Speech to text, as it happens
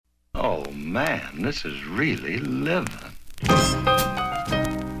Oh, man, this is really living. Hey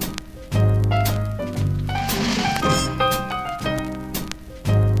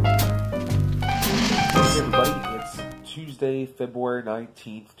everybody, it's Tuesday, February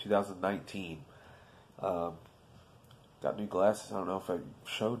 19th, 2019. Got new glasses. I don't know if I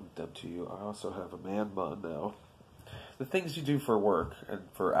showed them to you. I also have a man bun now. The things you do for work and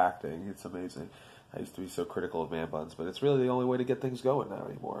for acting, it's amazing. I used to be so critical of man buns, but it's really the only way to get things going now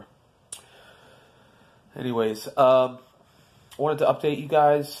anymore. Anyways, I wanted to update you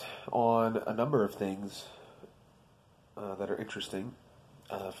guys on a number of things that are interesting.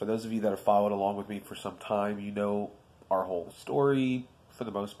 For those of you that have followed along with me for some time, you know our whole story, for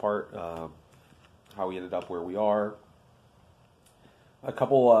the most part, how we ended up where we are. A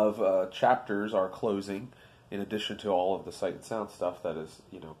couple of chapters are closing, in addition to all of the sight and sound stuff that is,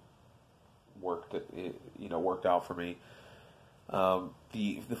 worked out for me.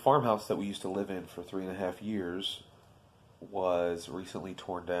 The farmhouse that we used to live in for 3.5 years was recently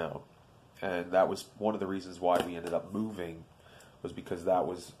torn down, and that was one of the reasons why we ended up moving, was because that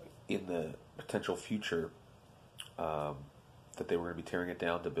was in the potential future that they were going to be tearing it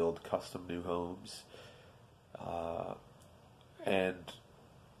down to build custom new homes. And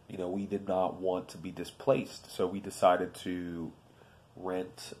we did not want to be displaced, so we decided to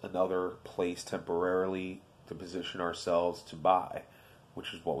rent another place temporarily to position ourselves to buy,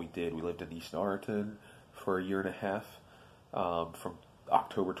 which is what we did. We lived in East Norriton for 1.5 years, from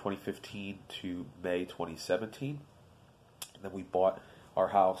October 2015 to May 2017. And then we bought our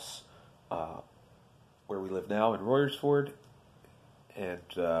house where we live now in Royersford, and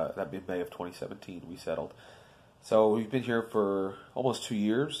that'd be May of 2017 we settled. So we've been here for almost 2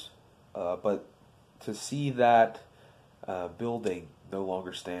 years, but to see that building no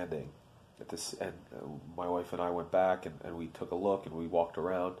longer standing, and my wife and I went back and we took a look and we walked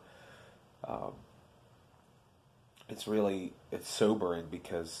around. It's sobering,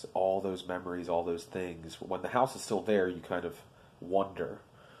 because all those memories, all those things, when the house is still there, you kind of wonder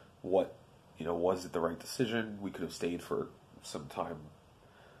what, was it the right decision? We could have stayed for some time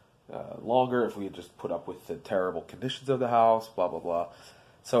longer if we had just put up with the terrible conditions of the house, blah, blah, blah.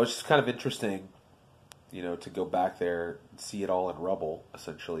 So it's just kind of interesting, to go back there and see it all in rubble,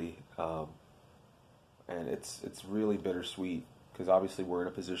 essentially. And it's really bittersweet, because obviously we're in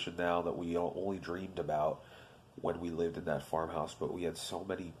a position now that we only dreamed about when we lived in that farmhouse, but we had so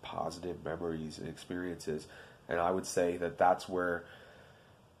many positive memories and experiences. And I would say that that's where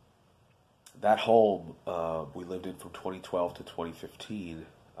that home we lived in from 2012 to 2015,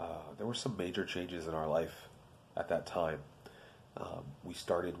 there were some major changes in our life at that time. We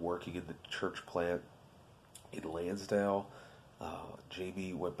started working in the church plant in Lansdale.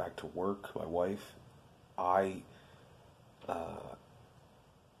 Jamie went back to work, my wife. I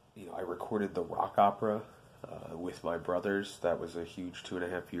recorded the rock opera with my brothers. That was a huge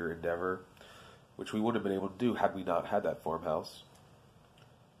 2.5 year endeavor, which we wouldn't have been able to do had we not had that farmhouse,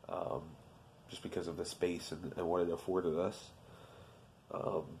 just because of the space and what it afforded us.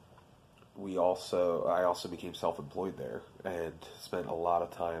 I also became self-employed there and spent a lot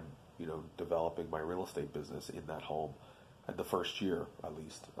of time, developing my real estate business in that home, in the first year at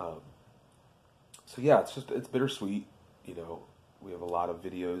least. So yeah, it's bittersweet. We have a lot of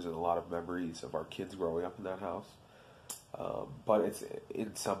videos and a lot of memories of our kids growing up in that house. But it's,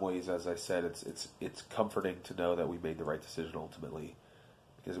 in some ways, as I said, it's comforting to know that we made the right decision ultimately,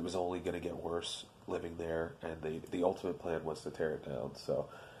 because it was only going to get worse living there, and the ultimate plan was to tear it down. So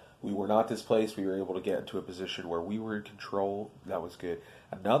we were not displaced. We were able to get into a position where we were in control. That was good.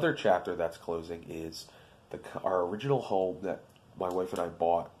 Another chapter that's closing is our original home that my wife and I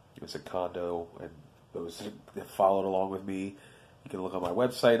bought. It was a condo, and those that followed along with me, you can look on my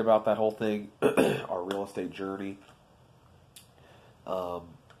website about that whole thing, our real estate journey.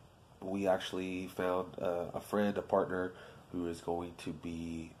 We actually found a friend, a partner, who is going to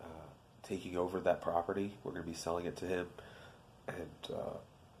be taking over that property. We're going to be selling it to him, and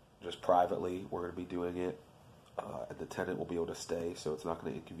just privately, we're going to be doing it, and the tenant will be able to stay, so it's not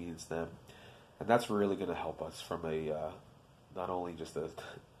going to inconvenience them. And that's really going to help us from not only just a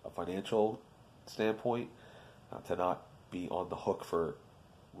financial standpoint, to not be on the hook for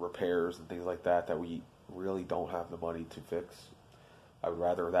repairs and things like that we really don't have the money to fix. I would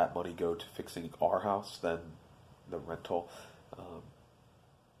rather that money go to fixing our house than the rental.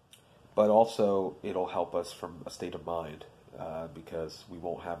 But also, it'll help us from a state of mind, because we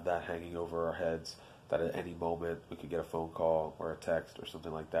won't have that hanging over our heads, that at any moment we could get a phone call or a text or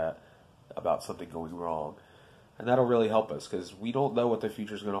something like that about something going wrong. And that'll really help us, because we don't know what the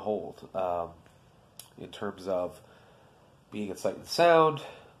future is going to hold. In terms of being at Sight and Sound,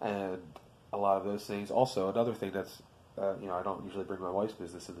 and a lot of those things. Also, another thing that's, I don't usually bring my wife's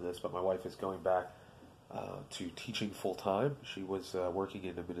business into this, but my wife is going back to teaching full time. She was working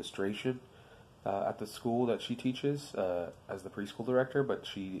in administration at the school that she teaches as the preschool director, but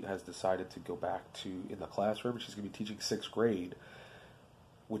she has decided to go back to in the classroom. She's going to be teaching 6th grade,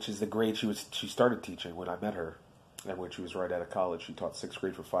 which is the grade she started teaching when I met her, and when she was right out of college. She taught 6th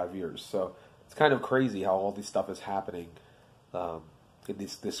grade for 5 years. So it's kind of crazy how all this stuff is happening in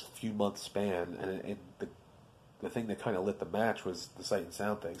this few month span, and the thing that kind of lit the match was the Sight and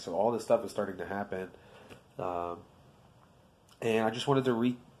Sound thing. So all this stuff is starting to happen, and I just wanted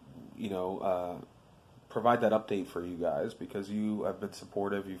to provide that update for you guys, because you have been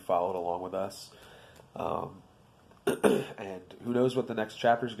supportive. You followed along with us, and who knows what the next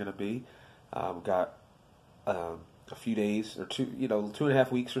chapter is going to be. We've got a few days or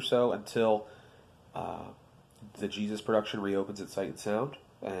 2.5 weeks or so until the Jesus production reopens at Sight and Sound,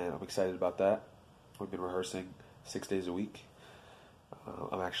 and I'm excited about that. We've been rehearsing 6 days a week.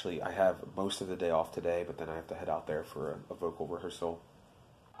 I have most of the day off today, but then I have to head out there for a vocal rehearsal.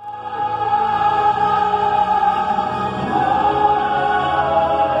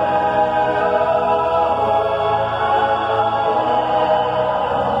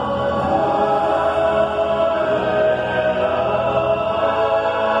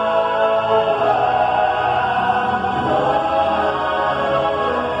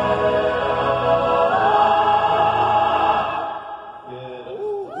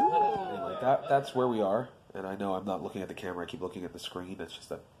 That's where we are, and I know I'm not looking at the camera. I keep looking at the screen. It's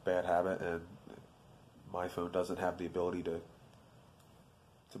just a bad habit, and my phone doesn't have the ability to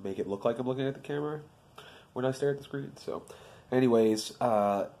make it look like I'm looking at the camera when I stare at the screen. So anyways,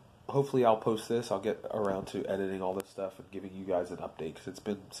 hopefully I'll post this. I'll get around to editing all this stuff and giving you guys an update, because it's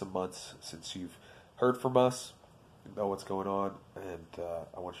been some months since you've heard from us. You know what's going on, and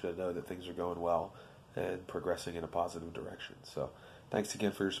I want you to know that things are going well and progressing in a positive direction. So thanks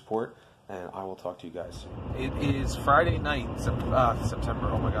again for your support, and I will talk to you guys soon. It is Friday night,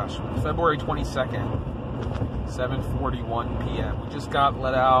 February 22nd, 7:41 p.m. We just got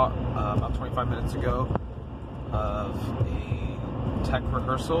let out about 25 minutes ago of a tech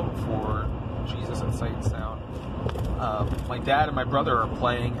rehearsal for Jesus at Sight and Sound. My dad and my brother are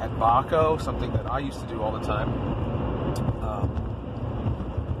playing at Baco, something that I used to do all the time.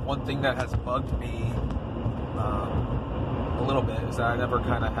 One thing that has bugged me a little bit is that I never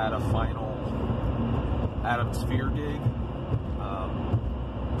kind of had a final Atmosphere gig.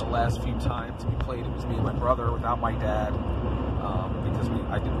 The last few times we played, it was me and my brother without my dad, because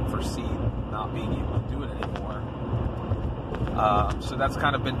I didn't foresee not being able to do it anymore. So that's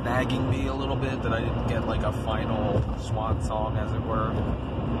kind of been nagging me a little bit, that I didn't get like a final swan song, as it were.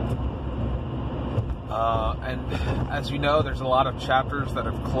 And as you know, there's a lot of chapters that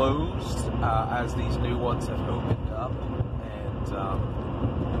have closed as these new ones have opened up, and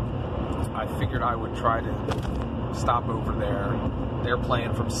I figured I would try to stop over there. They're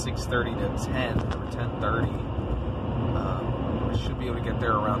playing from 6:30 to 10 or 10:30. I should be able to get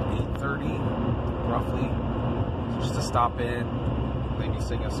there around 8:30, roughly, just to stop in, maybe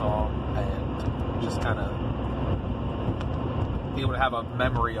sing a song, and just kind of be able to have a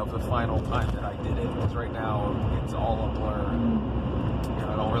memory of the final time that I did it. Because right now it's all a blur.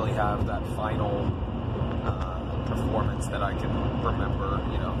 I don't really have that final performance that I can remember.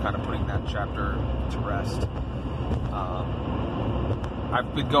 Kind of putting that chapter to rest.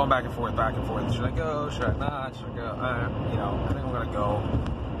 I've been going back and forth. Should I go? Should I not? Should I go? I think I'm gonna go,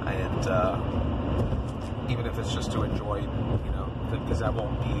 and even if it's just to enjoy, because I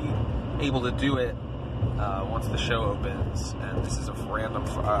won't be able to do it once the show opens. And this is a random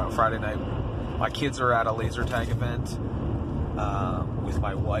Friday night. My kids are at a laser tag event with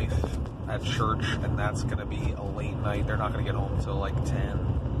my wife at church, and that's going to be a late night. They're not going to get home until like 10.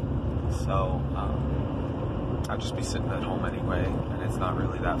 So I'll just be sitting at home anyway, and it's not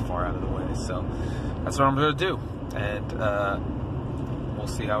really that far out of the way. So that's what I'm going to do, and we'll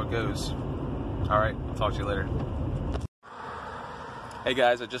see how it goes. All right, I'll talk to you later. Hey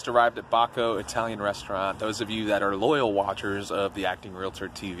guys, I just arrived at Baco Italian Restaurant. Those of you that are loyal watchers of the Acting Realtor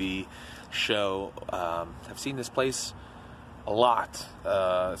TV show have seen this place a lot,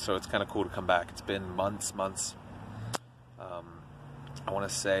 so it's kind of cool to come back. It's been months. I want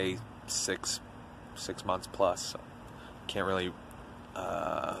to say six months plus. So can't really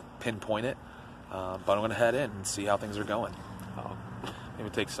pinpoint it, but I'm going to head in and see how things are going. Maybe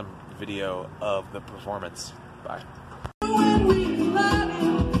take some video of the performance. Bye.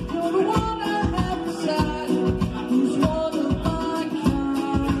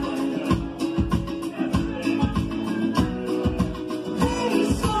 Hey,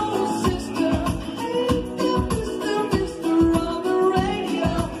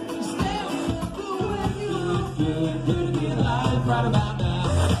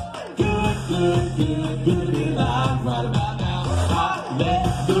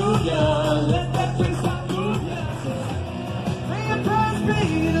 Hallelujah, let that place hallelujah. May your praise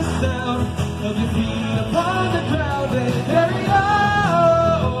be the sound of your feet upon the ground and carry on.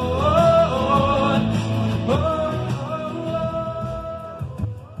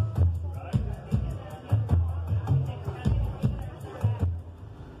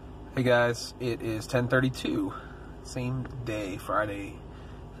 Hey guys, it is 10:32, same day, Friday,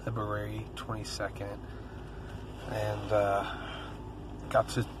 February 22nd, and got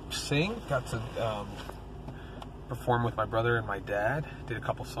to sing, got to perform with my brother and my dad, did a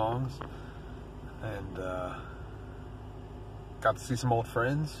couple songs, and got to see some old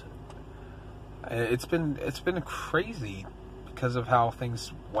friends. It's been crazy because of how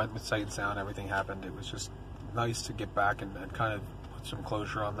things went with Sight and Sound. Everything happened. It was just nice to get back and kind of put some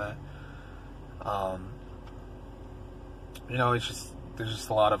closure on that. It's just, there's just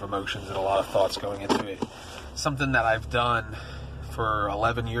a lot of emotions and a lot of thoughts going into it. Something that I've done for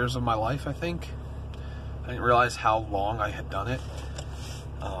 11 years of my life, I think. I didn't realize how long I had done it.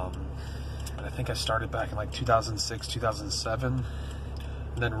 I think I started back in like 2006, 2007,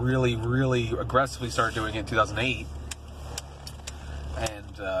 and then really, really aggressively started doing it in 2008.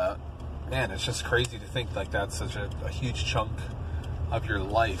 And man, it's just crazy to think like that's such a huge chunk of your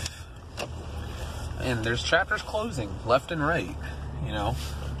life. And there's chapters closing left and right,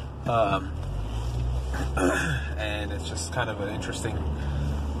 and it's just kind of an interesting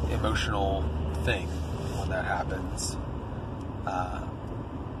emotional thing when that happens.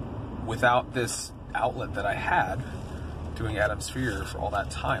 Without this outlet that I had doing Adam Sphere for all that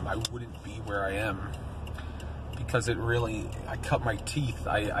time, I wouldn't be where I am, because I cut my teeth.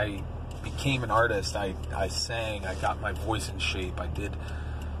 I became an artist. I sang. I got my voice in shape. I did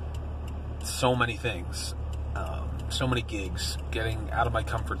so many things, so many gigs, getting out of my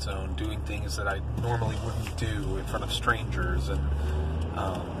comfort zone, doing things that I normally wouldn't do in front of strangers, and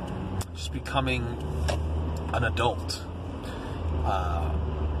just becoming an adult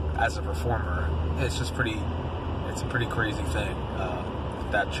as a performer. It's a pretty crazy thing.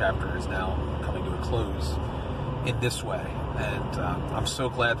 That chapter is now coming to a close in this way, and I'm so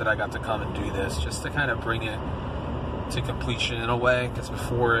glad that I got to come and do this, just to kind of bring it to completion in a way, because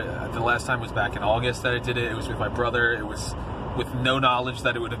before, the last time was back in August that I did it. It was with my brother. It was with no knowledge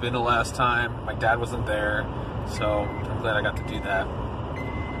that it would have been the last time. My dad wasn't there, so I'm glad I got to do that.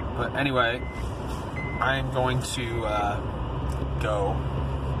 But anyway, I'm going to go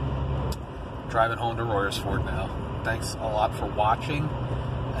driving home to Royersford now. Thanks a lot for watching,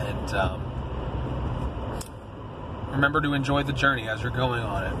 and remember to enjoy the journey as you're going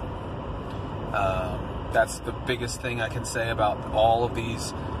on it. That's the biggest thing I can say about all of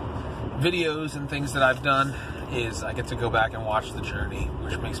these videos and things that I've done, is I get to go back and watch the journey,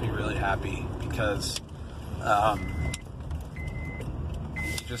 which makes me really happy, because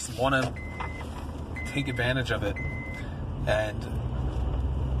you just want to take advantage of it and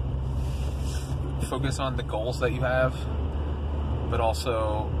focus on the goals that you have, but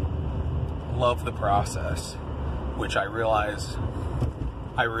also love the process, which I realize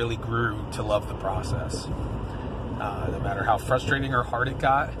I really grew to love the process. No matter how frustrating or hard it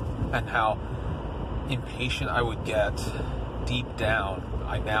got, and how impatient I would get deep down,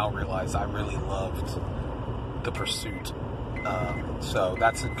 I now realize I really loved the pursuit. So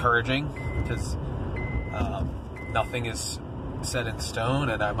that's encouraging, because nothing is set in stone,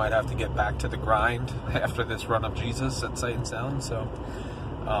 and I might have to get back to the grind after this run of Jesus at Sight and Sound. So,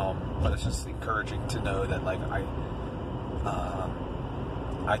 but it's just encouraging to know that, like,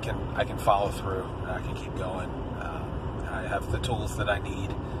 I can follow through, and I can keep going. I have the tools that I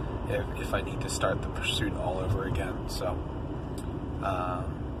need if I need to start the pursuit all over again. So,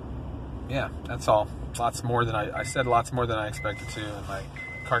 yeah, that's all. Lots more than I said lots more than I expected to, and my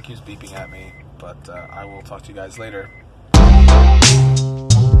car keeps beeping at me. But I will talk to you guys later.